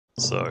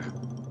So,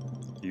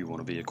 you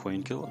want to be a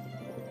queen killer?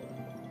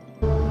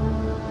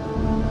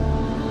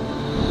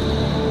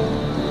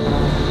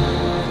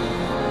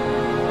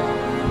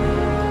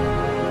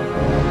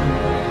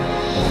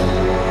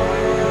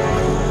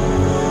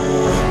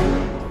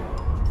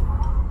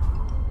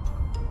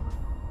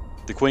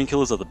 The queen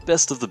killers are the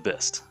best of the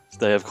best.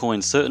 They have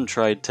coined certain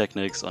trade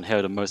techniques on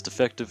how to most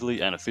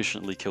effectively and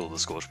efficiently kill the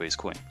Scorchbeast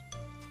queen.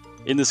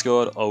 In this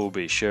guide, I will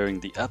be sharing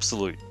the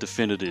absolute,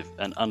 definitive,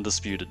 and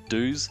undisputed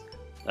do's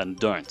and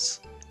don'ts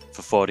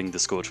for fighting the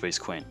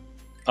Scorchbeast queen.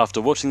 After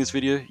watching this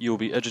video, you will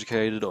be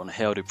educated on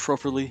how to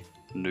properly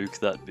nuke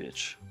that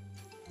bitch.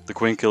 The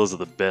queen killers are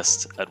the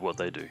best at what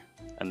they do,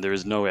 and there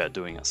is no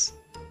outdoing us.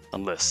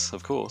 Unless,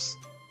 of course,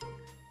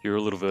 you're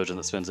a little virgin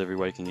that spends every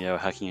waking hour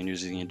hacking and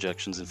using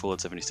injections in Fallout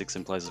 76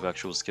 in place of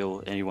actual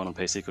skill. Anyone on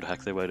PC could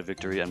hack their way to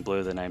victory and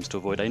blur their names to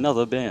avoid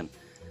another ban.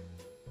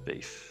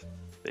 Beef.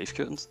 Beef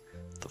curtains?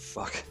 What the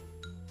fuck?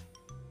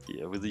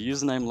 Yeah, with a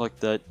username like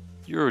that,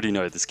 you already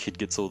know this kid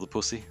gets all the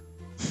pussy.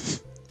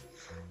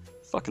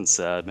 Fucking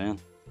sad, man.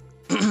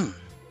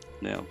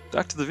 Now,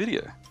 back to the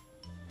video.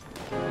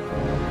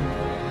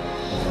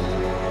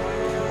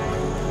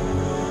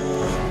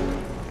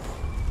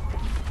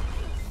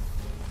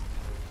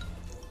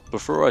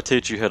 Before I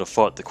teach you how to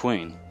fight the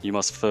queen, you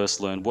must first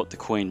learn what the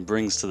queen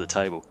brings to the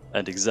table,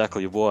 and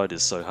exactly why it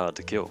is so hard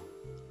to kill.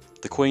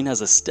 The queen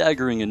has a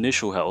staggering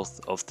initial health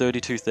of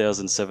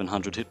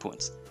 32,700 hit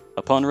points.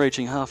 Upon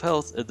reaching half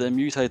health, it then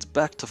mutates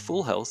back to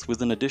full health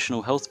with an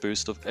additional health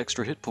boost of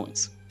extra hit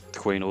points. The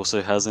queen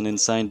also has an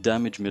insane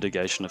damage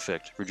mitigation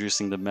effect,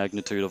 reducing the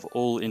magnitude of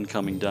all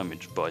incoming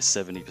damage by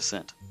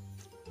 70%.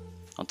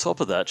 On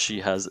top of that,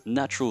 she has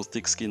natural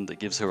thick skin that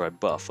gives her a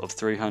buff of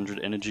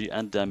 300 energy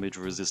and damage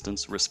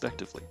resistance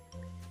respectively.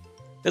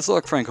 It's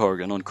like Frank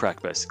Horrigan on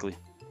crack basically.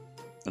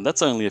 And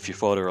that's only if you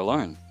fight her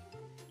alone.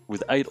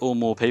 With 8 or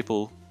more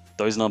people,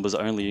 those numbers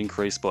only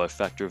increase by a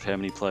factor of how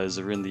many players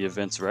are in the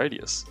event's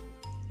radius.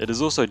 It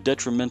is also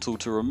detrimental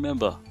to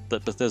remember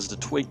that Bethesda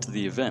tweaked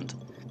the event.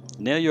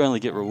 Now you only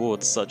get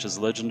rewards such as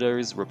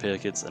legendaries, repair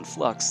kits and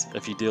flux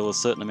if you deal a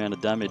certain amount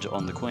of damage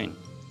on the queen.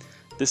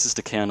 This is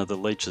to counter the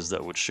leeches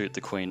that would shoot the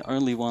queen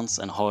only once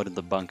and hide in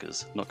the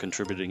bunkers, not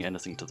contributing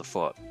anything to the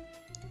fight.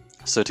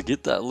 So to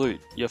get that loot,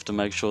 you have to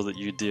make sure that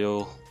you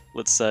deal,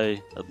 let's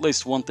say, at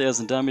least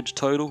 1000 damage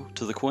total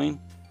to the queen,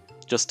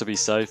 just to be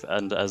safe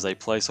and as a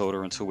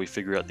placeholder until we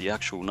figure out the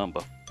actual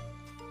number.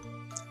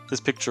 This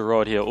picture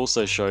right here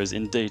also shows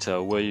in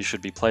detail where you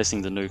should be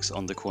placing the nukes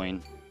on the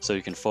queen so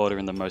you can fight her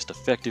in the most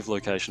effective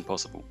location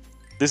possible.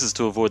 This is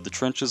to avoid the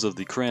trenches of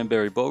the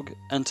Cranberry Bog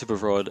and to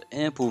provide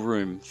ample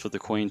room for the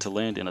queen to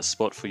land in a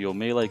spot for your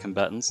melee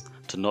combatants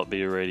to not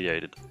be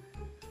irradiated.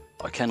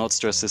 I cannot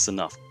stress this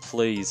enough.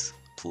 Please,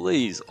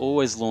 please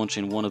always launch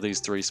in one of these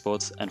 3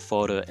 spots and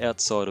fight her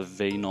outside of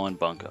V9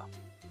 bunker.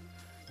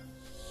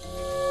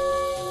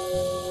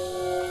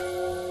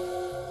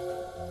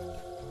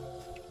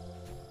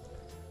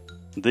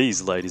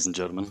 These, ladies and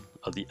gentlemen,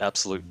 are the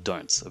absolute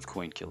don'ts of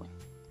queen killing.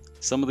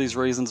 Some of these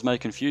reasons may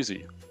confuse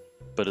you,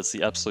 but it's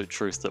the absolute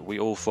truth that we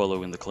all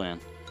follow in the clan.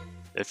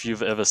 If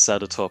you've ever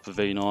sat atop a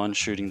V9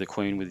 shooting the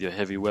queen with your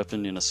heavy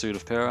weapon in a suit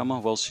of power armor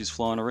while she's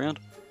flying around,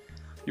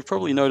 you've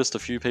probably noticed a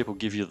few people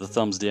give you the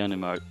thumbs down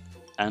emote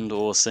and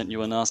or sent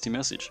you a nasty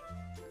message,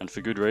 and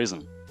for good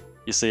reason.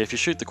 You see, if you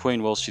shoot the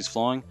queen while she's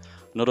flying,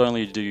 not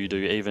only do you do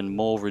even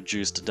more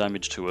reduced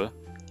damage to her,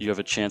 you have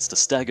a chance to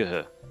stagger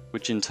her,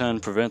 which in turn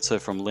prevents her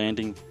from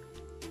landing.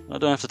 I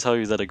don't have to tell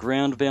you that a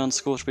ground-bound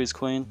Scorchbeast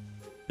queen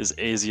is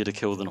easier to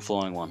kill than a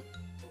flying one.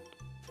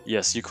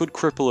 Yes, you could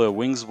cripple her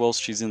wings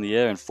whilst she's in the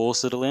air and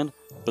force her to land,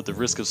 but the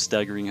risk of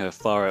staggering her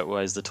far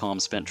outweighs the time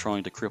spent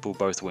trying to cripple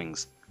both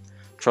wings.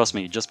 Trust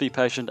me, just be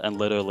patient and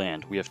let her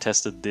land. We have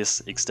tested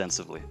this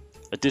extensively.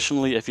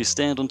 Additionally, if you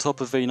stand on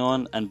top of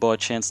V9 and by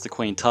chance the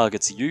queen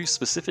targets you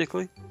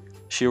specifically,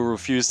 she will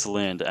refuse to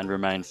land and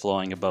remain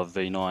flying above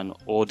V9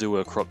 or do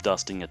her crop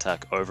dusting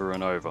attack over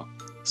and over.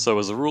 So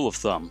as a rule of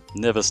thumb,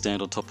 never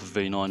stand on top of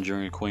V9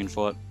 during a queen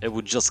fight, it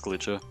will just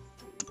glitch her.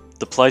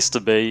 The place to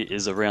be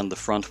is around the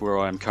front where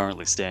I am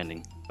currently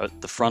standing,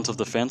 at the front of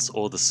the fence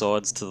or the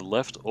sides to the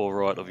left or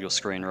right of your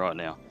screen right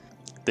now.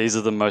 These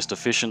are the most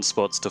efficient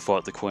spots to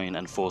fight the queen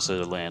and force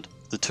her to land.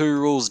 The 2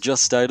 rules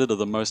just stated are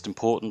the most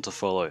important to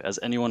follow, as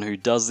anyone who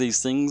does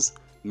these things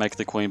make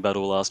the queen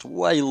battle last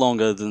way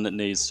longer than it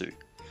needs to.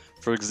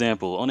 For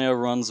example, on our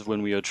runs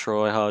when we are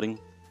tryharding,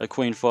 a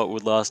queen fight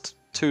would last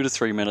 2 to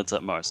 3 minutes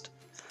at most.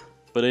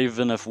 But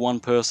even if one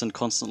person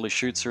constantly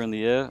shoots her in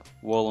the air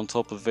while on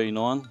top of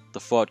V9, the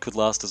fight could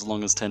last as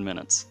long as 10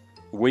 minutes.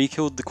 We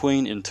killed the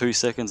queen in 2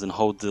 seconds and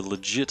hold the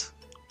legit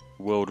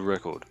world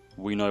record.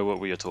 We know what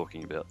we are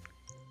talking about.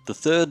 The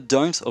third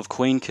don't of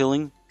queen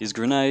killing is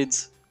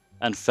grenades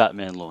and fat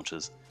man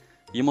launchers.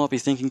 You might be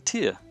thinking,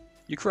 Tyr,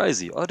 you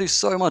crazy, I do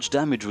so much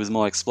damage with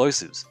my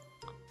explosives.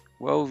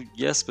 Well,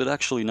 yes, but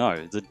actually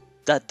no.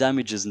 That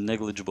damage is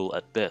negligible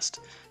at best.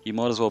 You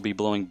might as well be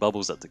blowing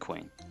bubbles at the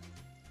queen.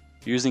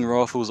 Using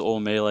rifles or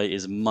melee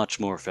is much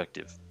more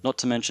effective. Not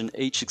to mention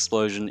each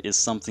explosion is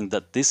something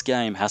that this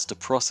game has to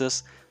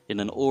process in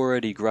an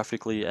already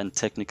graphically and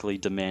technically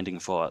demanding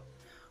fight.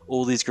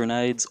 All these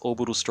grenades,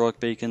 orbital strike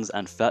beacons,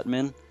 and fat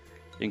men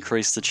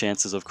increase the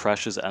chances of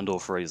crashes and or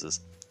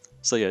freezes.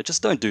 So yeah,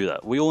 just don't do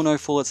that. We all know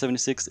Fallout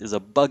 76 is a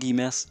buggy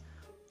mess.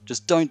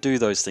 Just don't do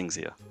those things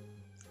here.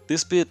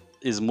 This bit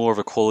is more of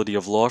a quality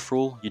of life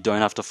rule, you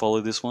don't have to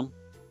follow this one.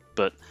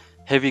 But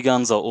heavy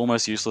guns are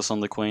almost useless on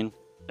the Queen,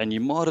 and you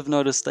might have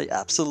noticed they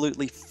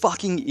absolutely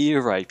fucking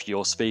ear rape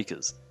your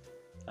speakers.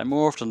 And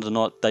more often than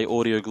not, they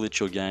audio glitch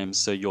your games,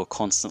 so you're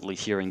constantly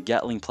hearing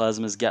Gatling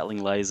plasmas, Gatling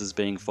lasers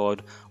being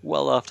fired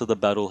well after the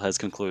battle has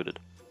concluded.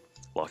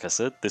 Like I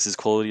said, this is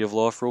quality of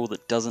life rule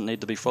that doesn't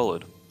need to be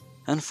followed.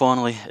 And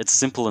finally, it's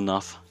simple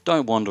enough.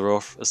 Don't wander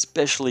off,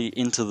 especially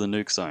into the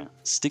nuke zone.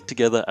 Stick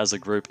together as a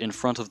group in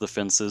front of the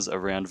fences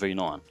around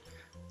V9.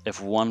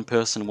 If one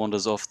person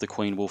wanders off, the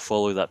Queen will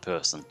follow that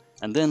person.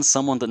 And then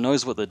someone that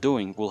knows what they're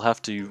doing will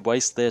have to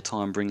waste their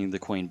time bringing the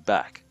Queen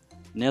back.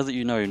 Now that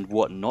you know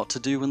what not to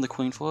do in the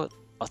Queen fight,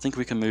 I think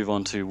we can move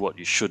on to what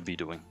you should be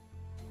doing.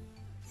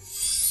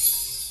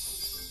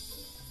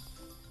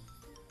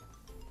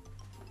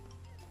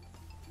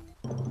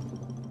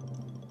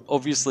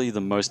 Obviously, the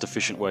most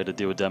efficient way to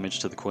deal damage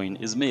to the Queen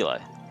is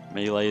melee.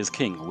 Melee is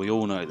king, we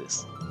all know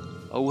this.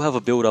 I will have a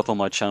build up on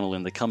my channel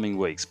in the coming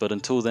weeks, but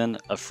until then,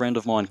 a friend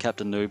of mine,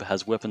 Captain Noob,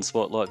 has weapon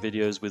spotlight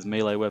videos with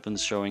melee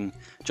weapons showing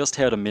just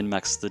how to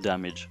min-max the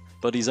damage,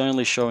 but he's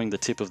only showing the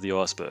tip of the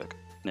iceberg.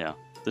 Now,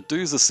 the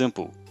do's are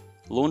simple.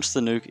 Launch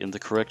the nuke in the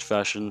correct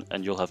fashion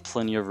and you'll have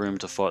plenty of room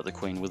to fight the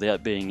Queen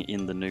without being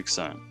in the nuke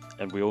zone.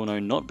 And we all know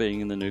not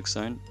being in the nuke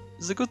zone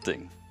is a good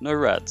thing, no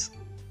rads.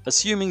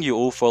 Assuming you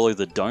all follow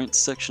the don'ts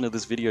section of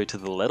this video to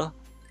the letter,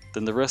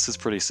 then the rest is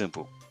pretty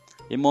simple.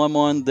 In my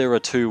mind, there are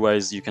two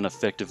ways you can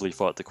effectively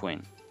fight the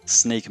Queen.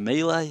 Sneak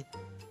melee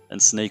and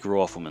sneak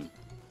rifleman.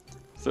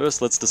 First,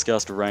 let's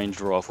discuss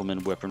ranged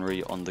rifleman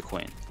weaponry on the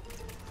Queen.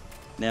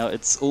 Now,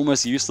 it's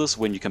almost useless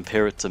when you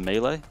compare it to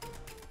melee.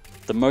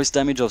 The most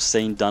damage I've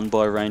seen done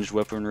by ranged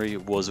weaponry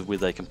was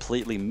with a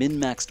completely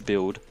min-maxed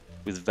build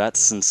with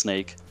VATS and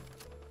Sneak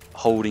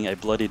holding a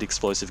bloodied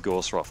explosive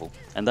Gauss rifle,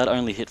 and that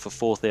only hit for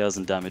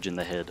 4,000 damage in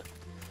the head.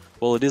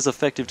 While it is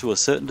effective to a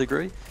certain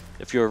degree,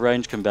 if you're a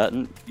ranged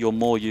combatant, you're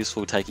more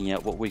useful taking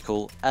out what we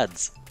call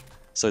adds,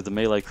 so the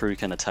melee crew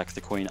can attack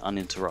the Queen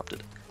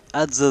uninterrupted.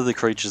 Adds are the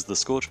creatures the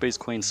Scorchbeast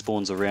Queen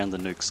spawns around the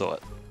nuke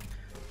site.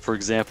 For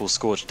example,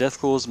 Scorched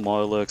Deathclaws,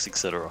 Mirelurks,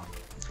 etc.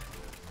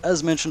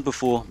 As mentioned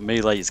before,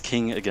 melee is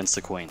king against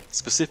the Queen,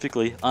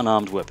 specifically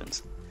unarmed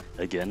weapons.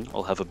 Again,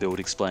 I'll have a build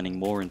explaining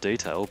more in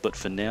detail, but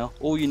for now,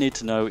 all you need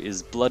to know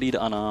is bloodied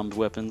unarmed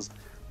weapons,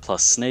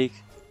 plus sneak,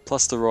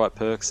 plus the right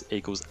perks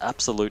equals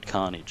absolute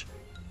carnage,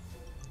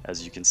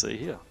 as you can see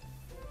here.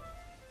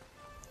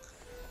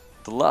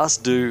 The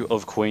last do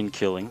of Queen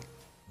killing,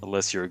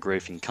 unless you're a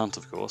griefing cunt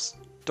of course,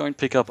 don't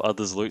pick up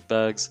others' loot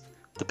bags.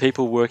 The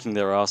people working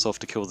their ass off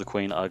to kill the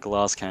Queen are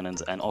glass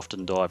cannons and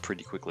often die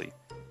pretty quickly.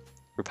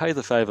 Repay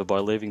the favour by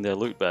leaving their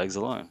loot bags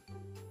alone.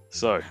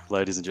 So,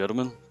 ladies and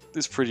gentlemen,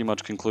 this pretty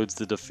much concludes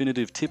the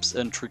definitive tips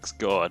and tricks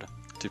guide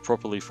to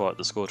properly fight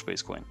the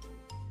Scorchbeast Queen.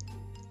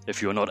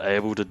 If you're not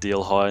able to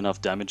deal high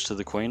enough damage to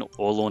the Queen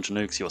or launch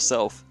nukes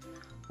yourself,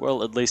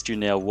 well, at least you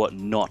know what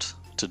not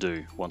to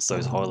do once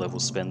those high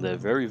levels spend their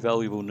very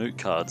valuable nuke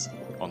cards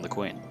on the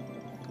Queen.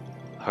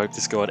 I hope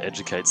this guide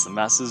educates the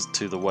masses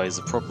to the ways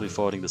of properly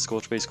fighting the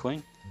Scorchbeast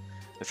Queen.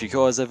 If you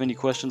guys have any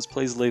questions,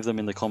 please leave them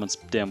in the comments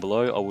down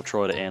below. I will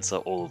try to answer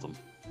all of them.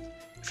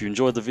 If you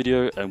enjoyed the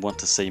video and want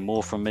to see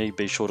more from me,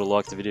 be sure to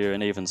like the video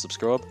and even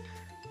subscribe.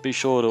 Be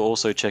sure to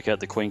also check out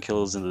the Queen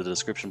Killers in the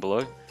description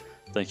below.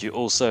 Thank you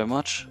all so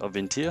much. I've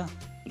been Tia,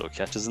 and I'll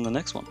catch us in the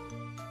next one.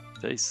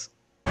 Peace.